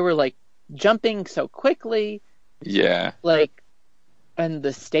 they were like jumping so quickly. Yeah. Like, and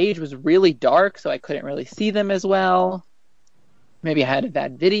the stage was really dark, so I couldn't really see them as well. Maybe I had a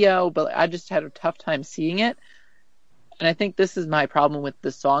bad video, but I just had a tough time seeing it. And I think this is my problem with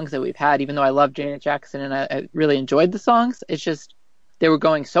the songs that we've had, even though I love Janet Jackson and I really enjoyed the songs. It's just, they were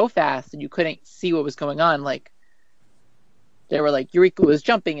going so fast and you couldn't see what was going on. Like they were like, Eureka was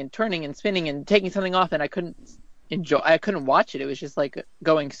jumping and turning and spinning and taking something off, and I couldn't watch it. It was just like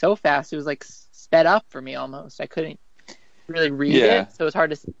going so fast. It was like sped up for me almost. I couldn't really read it, so it was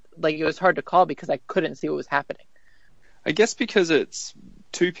hard to call because I couldn't see what was happening. I guess because it's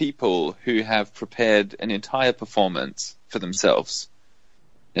two people who have prepared an entire performance for themselves.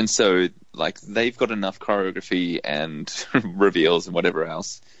 And so, like, they've got enough choreography and reveals and whatever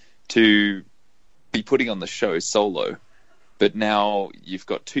else to be putting on the show solo. But now you've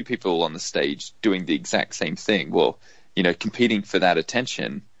got two people on the stage doing the exact same thing. Well, competing for that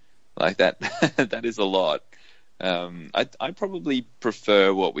attention, like that, that is a lot. I probably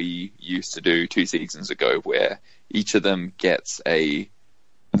prefer what we used to do 2 seasons ago, where each of them gets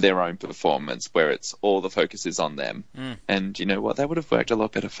their own performance, where it's all the focus is on them. And you know what? That would have worked a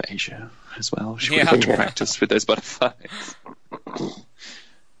lot better for Asia as well. She would have got to practice with those butterflies.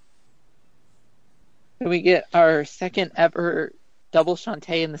 We get our second ever double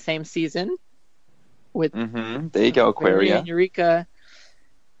Shantae in the same season with there you go, Aquaria and Eureka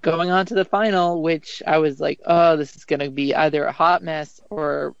going on to the final, which I was like, oh, this is going to be either a hot mess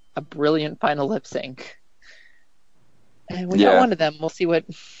or a brilliant final lip sync. And we got one of them. We'll see what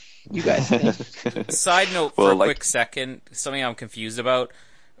you guys think. Side note for a quick second, something I'm confused about.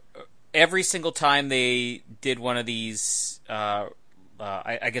 Every single time they did one of these,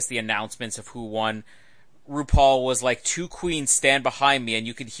 I guess the announcements of who won, RuPaul was like, 2 queens stand behind me, and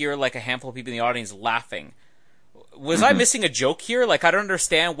you could hear like a handful of people in the audience laughing. Was I missing a joke here? Like, I don't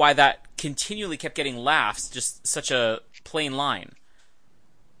understand why that continually kept getting laughs, just such a plain line.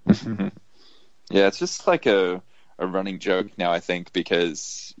 Yeah, it's just like a running joke now, I think,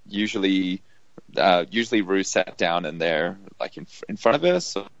 because usually Ru sat down and they're like in front of her,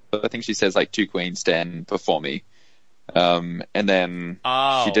 so I think she says like 2 queens stand before me. And then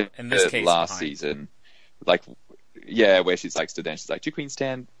she did in this case last behind. season. Like, where she's like stood down, she's like, 2 queens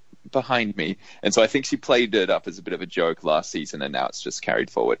stand behind me. And so I think she played it up as a bit of a joke last season, and now it's just carried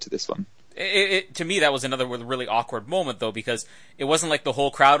forward to this one. To me, that was another really awkward moment, though, because it wasn't like the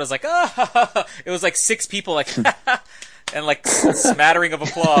whole crowd was like, ah! It was like 6 people like, and like smattering of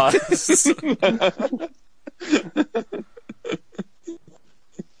applause.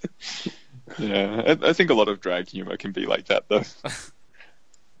 Yeah, I think a lot of drag humor can be like that, though.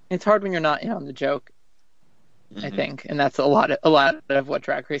 It's hard when you're not in on the joke, I think, and that's a lot of what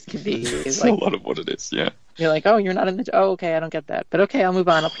Drag Race can be. It's like, a lot of what it is, yeah. You're like, oh, you're not in the joke. Oh, okay, I don't get that. But okay, I'll move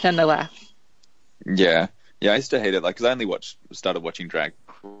on. I'll pretend I laugh. Yeah, I used to hate it, like, because I only started watching Drag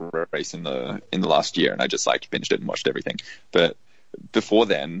Race in the last year, and I just like binged it and watched everything. But before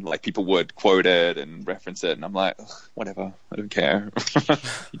then, like, people would quote it and reference it, and I'm like, whatever, I don't care.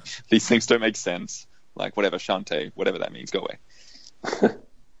 These things don't make sense. Like, whatever, Shantae, whatever that means, go away.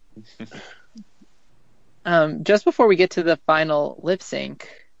 Just before we get to the final lip sync,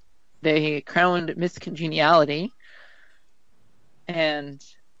 they crowned Miss Congeniality, and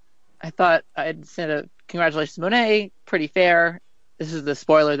I thought I'd send a congratulations to Monet. Pretty fair. This is the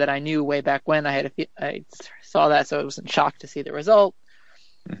spoiler that I knew way back when. I saw that, so I wasn't shocked to see the result.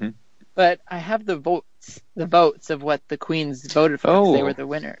 But I have the votes of what the queens voted for. Oh. They were the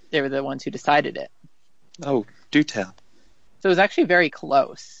winner. They were the ones who decided it. Oh, do tell. So it was actually very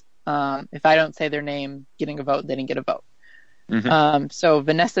close. If I don't say their name getting a vote, they didn't get a vote. So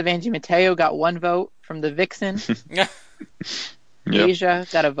Vanessa Vanjie Mateo got 1 vote from the Vixen. Asia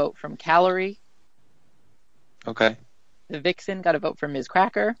got a vote from Calorie. Okay. The Vixen got a vote from Ms.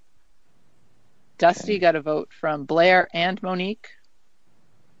 Cracker. Dusty got a vote from Blair and Monique.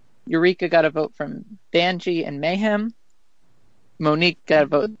 Eureka got a vote from Vanjie and Mayhem. Monique got a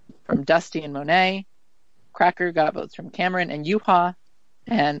vote from Dusty and Monet. Cracker got votes from Cameron and Yuha.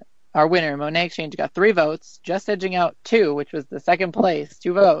 And our winner, Monet Exchange, got 3 votes, just edging out 2, which was the second place,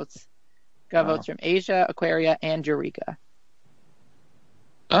 2 votes. Got votes from Asia, Aquaria, and Eureka.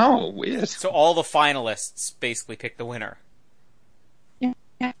 Oh, weird. So all the finalists basically picked the winner. Yeah.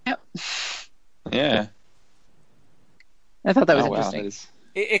 Yeah. I thought that was interesting. That is...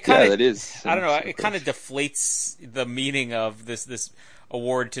 It kind of, that is. I don't know. It kind of deflates the meaning of this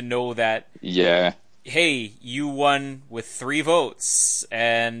award to know that. Yeah. Hey, you won with 3 votes,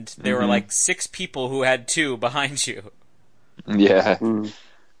 and there were like 6 people who had 2 behind you. Yeah. I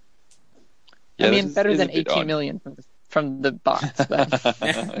mean, better than 18 million from the bots. But...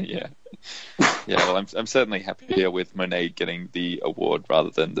 Yeah. Well, I'm certainly happier with Monet getting the award rather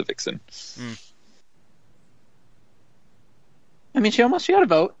than the Vixen. I mean, she got a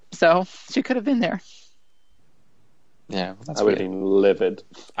vote, so she could have been there. Yeah, well, that's I would have been livid.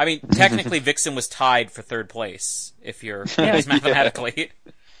 I mean, technically, Vixen was tied for 3rd place, if you're mathematically.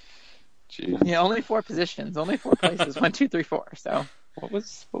 Jeez. Yeah, only 4 positions, only 4 places. 1, 2, 3, 4. So What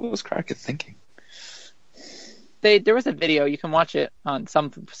was Cracker thinking? there was a video, you can watch it on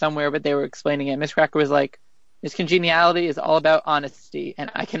somewhere, but they were explaining it. Miss Cracker was like, "Miss Congeniality is all about honesty,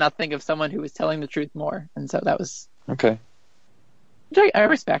 and I cannot think of someone who was telling the truth more." And so that was Okay. which I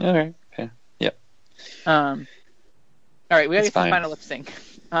respect. Okay. Yeah. Yep. All right, we got to It's get to the fine. final lip sync.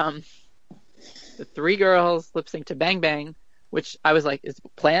 The 3 girls lip sync to Bang Bang, which I was like, is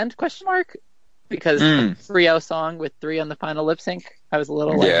it planned? Question mark? Because a trio song with 3 on the final lip sync, I was a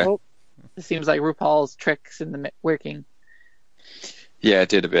little like, Yeah. oh, it seems like RuPaul's tricks in the working. Yeah, it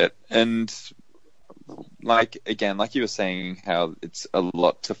did a bit. And like again, like you were saying, how it's a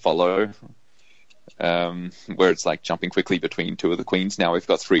lot to follow. Where it's like jumping quickly between 2 of the queens. Now we've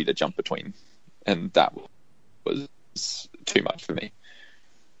got 3 to jump between, and that was too much for me.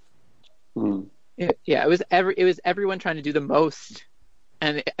 Yeah, it was everyone trying to do the most,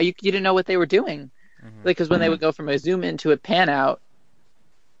 and you didn't know what they were doing. Like, because when they would go from a zoom in to a pan out,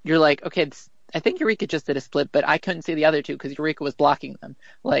 you're like, okay, I think Eureka just did a split, but I couldn't see the other 2 because Eureka was blocking them.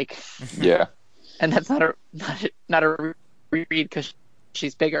 Like, Yeah. and that's not a read because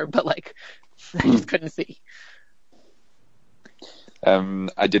she's bigger, but like, I just couldn't see.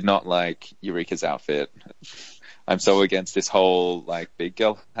 I did not like Eureka's outfit. I'm so against this whole like big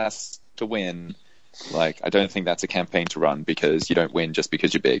girl has to win. Like, I don't think that's a campaign to run, because you don't win just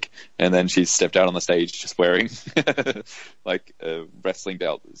because you're big. And then she stepped out on the stage just wearing like a wrestling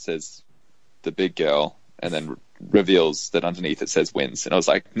belt that says the big girl, and then reveals that underneath it says wins. And I was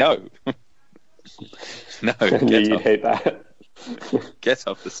like, no, no, You'd hate that. get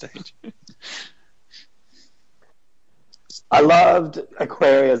off the stage. I loved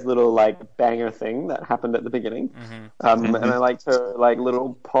Aquaria's little like banger thing that happened at the beginning, and I liked her like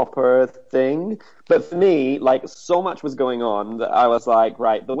little popper thing. But for me, like, so much was going on that I was like,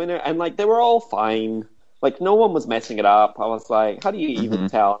 right, the winner, and like they were all fine. Like, no one was messing it up. I was like, how do you even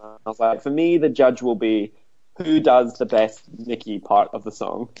tell? And I was like, for me, the judge will be who does the best Nikki part of the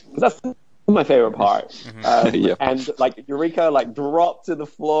song, because that's my favorite part. Yeah. And like Eureka like dropped to the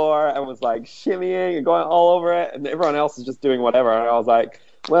floor and was like shimmying and going all over it, and everyone else is just doing whatever. And I was like,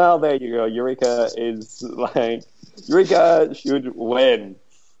 well, there you go. Eureka should win.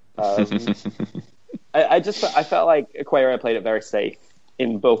 I felt like Aquaria played it very safe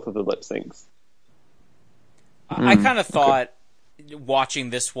in both of the lip syncs. I kind of thought,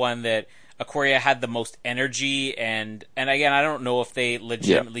 watching this one, that Aquaria had the most energy, and again, I don't know if they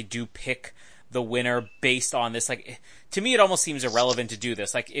legitimately do pick the winner based on this. Like, to me, it almost seems irrelevant to do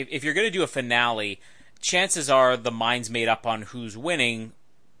this. Like, if you're going to do a finale, chances are the mind's made up on who's winning,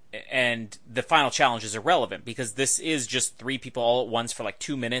 and the final challenge is irrelevant, because this is just 3 people all at once for like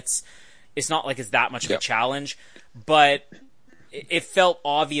 2 minutes. It's not like it's that much of a challenge, but it felt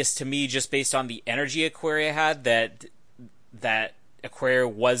obvious to me, just based on the energy Aquaria had, that Aquaria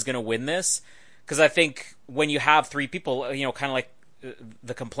was going to win this. Because I think when you have 3 people, you know, kind of like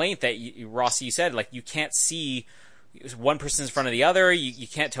the complaint that Rossi, you said, like, you can't see one person's in front of the other, you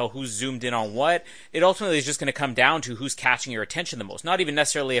can't tell who's zoomed in on what. It ultimately is just going to come down to who's catching your attention the most. Not even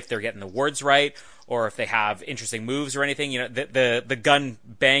necessarily if they're getting the words right, or if they have interesting moves or anything. You know, the gun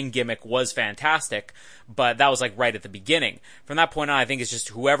bang gimmick was fantastic, but that was like right at the beginning. From that point on, I think it's just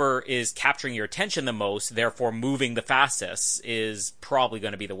whoever is capturing your attention the most, therefore moving the fastest, is probably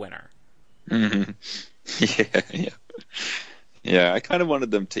going to be the winner. Yeah. Yeah, I kind of wanted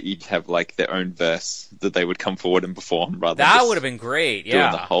them to each have like their own verse that they would come forward and perform, rather than that would have been great.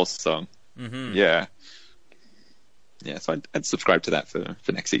 Yeah, doing the whole song. Yeah, so I'd subscribe to that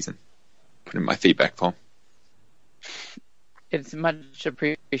for next season. Put in my feedback form. It's much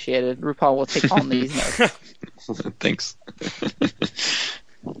appreciated. RuPaul will take on these notes. Thanks.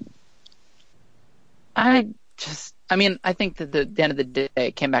 I think that at the end of the day,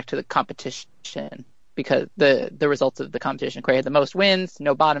 it came back to the competition, because the results of the competition. Aquaria had the most wins,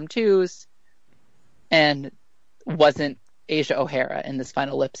 no bottom 2s, and wasn't Asia O'Hara in this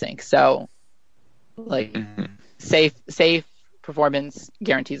final lip sync. So, like, safe performance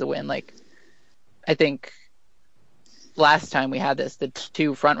guarantees a win. Like, I think last time we had this, the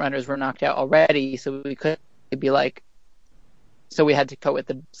 2 frontrunners were knocked out already, so we could be like, so we had to go with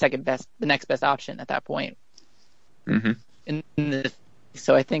the next best option at that point.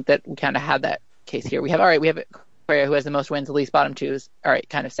 So I think that we kind of had that case here. We have Aquaria, who has the most wins, the least bottom 2s. All right,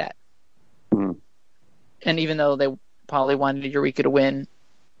 kind of set. And even though they probably wanted Eureka to win,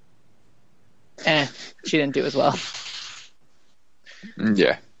 she didn't do as well.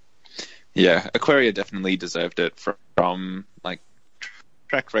 Yeah. Aquaria definitely deserved it from like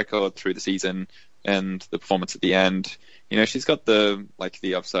track record through the season. and the performance at the end. You know, she's got the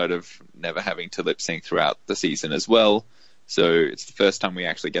upside of never having to lip sync throughout the season as well. So it's the first time we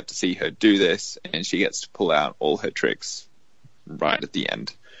actually get to see her do this, and she gets to pull out all her tricks right at the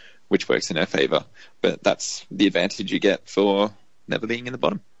end, which works in her favor. But that's the advantage you get for never being in the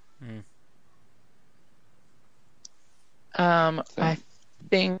bottom. I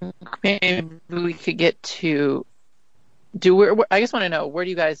think maybe we could get to I just want to know, where do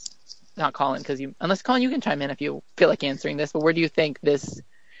you guys, not Colin, unless Colin, you can chime in if you feel like answering this, but where do you think this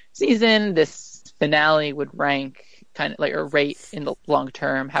season, this finale would rank, kind of like, or rate in the long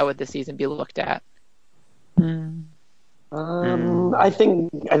term? How would the season be looked at? I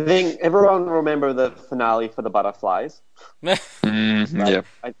think everyone will remember the finale for the butterflies. Yeah.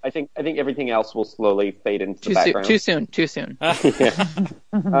 I think everything else will slowly fade into the background. Too soon. Yeah.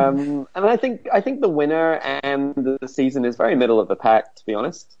 And I think the winner and the season is very middle of the pack, to be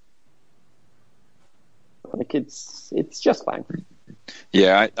honest. Like it's just fine.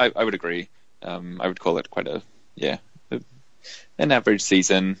 Yeah, I would agree. I would call it quite an average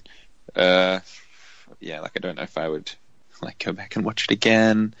season. I don't know if I would go back and watch it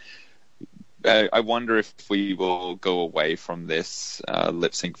again. I wonder if we will go away from this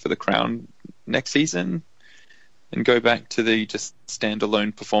lip sync for the crown next season and go back to the just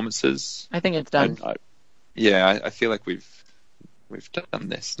standalone performances. I think it's done. I feel like we've done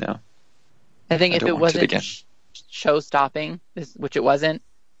this now. I think if it wasn't show stopping, which it wasn't,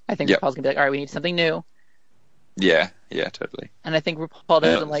 I think RuPaul's gonna be like, all right, we need something new. Yeah, totally. And I think RuPaul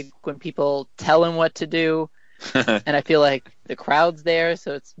doesn't like when people tell him what to do. And I feel like the crowd's there,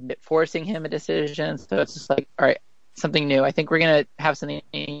 so it's forcing him a decision. So it's just like, all right, something new. I think we're going to have something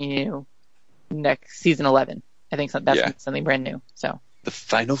new next season 11. I think that's something brand new. So the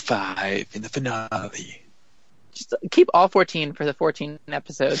final 5 in the finale. Just keep all 14 for the 14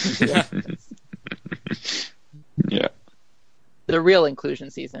 episodes. Yeah. The real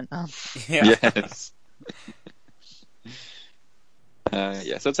inclusion season. Yes.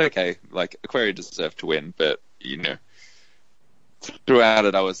 So it's okay. Like, Aquaria deserved to win, but throughout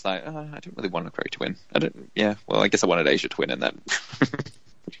it, I was like, I don't really want Aquaria to win. I guess I wanted Asia to win, and then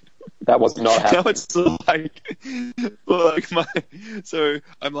that was not happening. Now it's so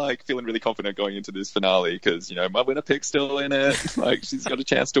I'm like feeling really confident going into this finale because my winner pick's still in it. Like, she's got a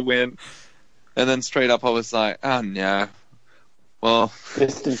chance to win, and then straight up, I was like, oh no. Well,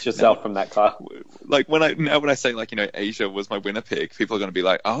 distance yourself from that, Kyle. Like when I say Asia was my winner pick, people are going to be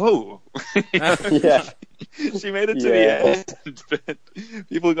like, oh, yeah, she made it to the end. But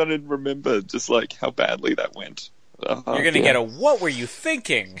people are going to remember just how badly that went. You're going to get a "What were you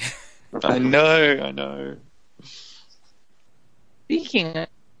thinking?" I know. Speaking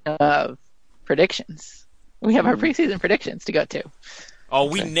of predictions, we have our preseason predictions to go to. Oh,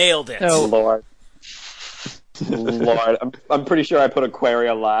 we nailed it! So, Lord, I'm pretty sure I put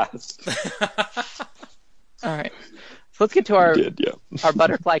Aquaria last. All right, so let's get to our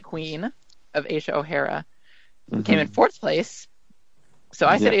butterfly queen of Asia O'Hara. Came in 4th place. So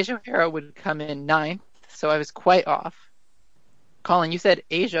I said Asia O'Hara would come in 9th, so I was quite off. Colin, you said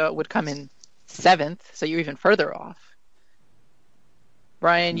Asia would come in 7th, so you're even further off.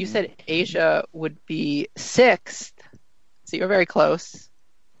 Brian, you said Asia would be 6th, so you're very close.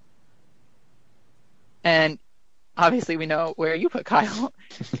 And obviously we know where you put Kyle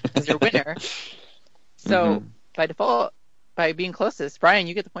as your winner. So by default, by being closest, Brian,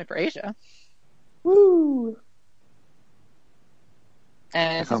 you get the point for Asia. Woo! I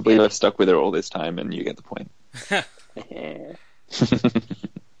And can't believe I've stuck with her all this time, and you get the point.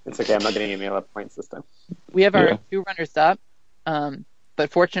 It's okay, I'm not getting any other points this time. We have our 2 runners-up, but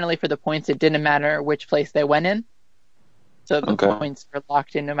fortunately for the points, it didn't matter which place they went in. So the points were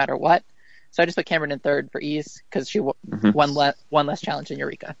locked in no matter what. So I just put Cameron in 3rd for ease because she won one less challenge than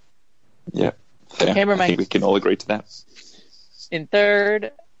Eureka. Yeah, fair. I think we can all agree to that. In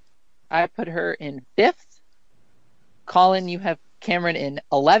 3rd, I put her in 5th. Colin, you have Cameron in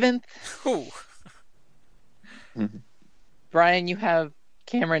 11th. Brian, you have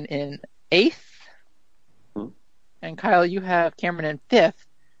Cameron in 8th. And Kyle, you have Cameron in 5th.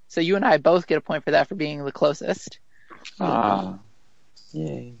 So you and I both get a point for that for being the closest.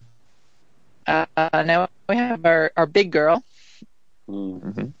 Yay. Now we have our big girl.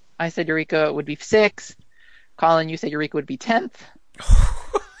 I said Eureka would be 6th. Colin, you said Eureka would be 10th.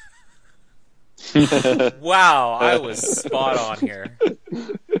 Wow, I was spot on here.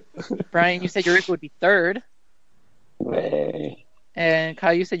 Brian, you said Eureka would be 3rd. Hey. And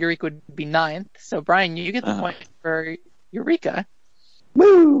Kyle, you said Eureka would be 9th. So Brian, you get the point for Eureka.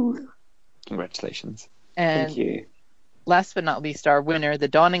 Woo! Congratulations. And thank you. last but not least, our winner, the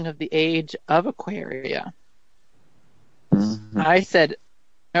dawning of the age of Aquaria. Mm-hmm. I said,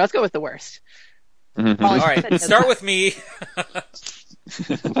 no, let's go with the worst. Mm-hmm. All right, start with me.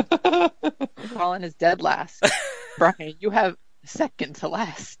 Colin is dead last. Brian, you have second to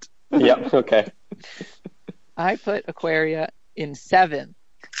last. Yeah, okay. I put Aquaria in 7th.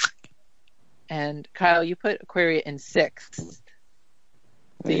 And Kyle, you put Aquaria in 6th.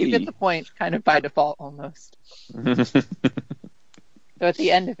 So you get the point kind of by default almost. So at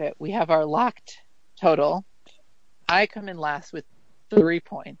the end of it, we have our locked total. I come in last with 3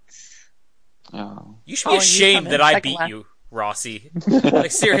 points. Oh. You should be ashamed that I beat you, Rossi.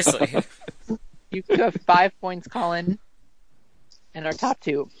 Like, seriously. You have 5 points, Colin. And our top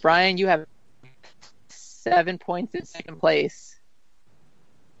 2. Brian, you have 7 points in second place.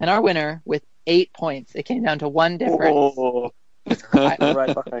 And our winner with 8 points. It came down to 1 difference. Oh. Right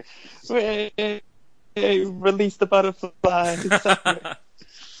behind. Hey, release the butterfly.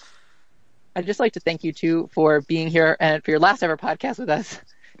 I'd just like to thank you two for being here and for your last ever podcast with us.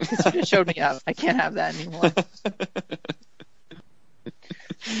 Because you just showed me up. I can't have that anymore.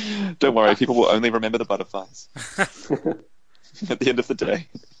 Don't worry, people will only remember the butterflies. At the end of the day.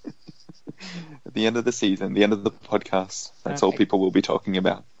 At the end of the season, the end of the podcast. That's all people will be talking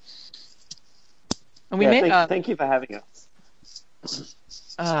about. And we made, thank you for having us.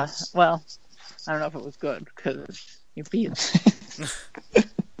 Well, I don't know if it was good because you beat us.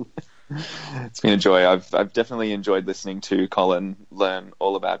 It's been a joy. I've definitely enjoyed listening to Colin learn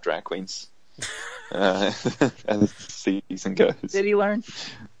all about drag queens as the season goes. Did he learn?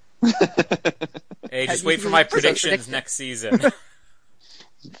 Hey, just wait for my predictions next season.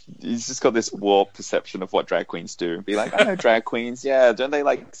 He's just got this warped perception of what drag queens do. Be like, I know drag queens. Yeah, don't they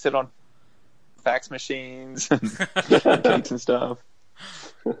like sit on fax machines and cakes and stuff?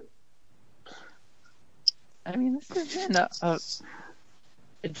 I mean, this has been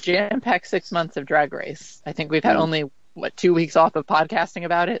a jam-packed 6 months of Drag Race. I think we've had only 2 weeks off of podcasting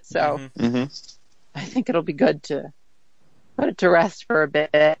about it, so I think it'll be good to put it to rest for a bit.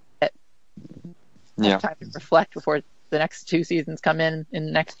 Yeah, time to reflect before the next 2 seasons come in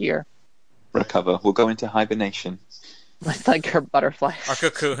next year. Recover. We'll go into hibernation. It's like our butterflies. Our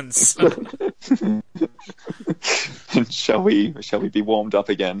cocoons. And shall we be warmed up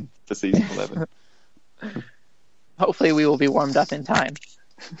again for season 11? Hopefully we will be warmed up in time.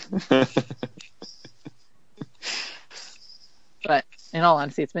 But in all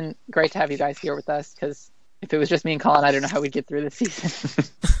honesty, it's been great to have you guys here with us, because if it was just me and Colin, I don't know how we'd get through this season.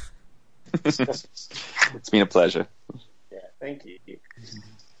 It's been a pleasure. Yeah, thank you.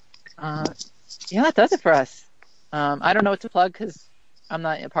 Yeah, that does it for us. I don't know what to plug because I'm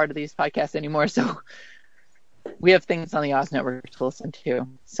not a part of these podcasts anymore, so we have things on the Oz Network to listen to,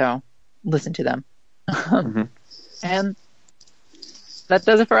 so listen to them. And that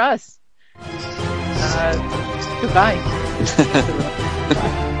does it for us. Goodbye.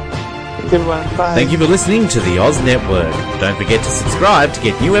 Bye. Thank you for listening to the Oz Network. Don't forget to subscribe to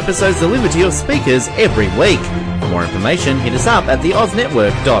get new episodes delivered to your speakers every week. For more information, hit us up at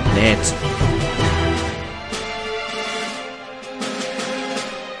theoznetwork.net.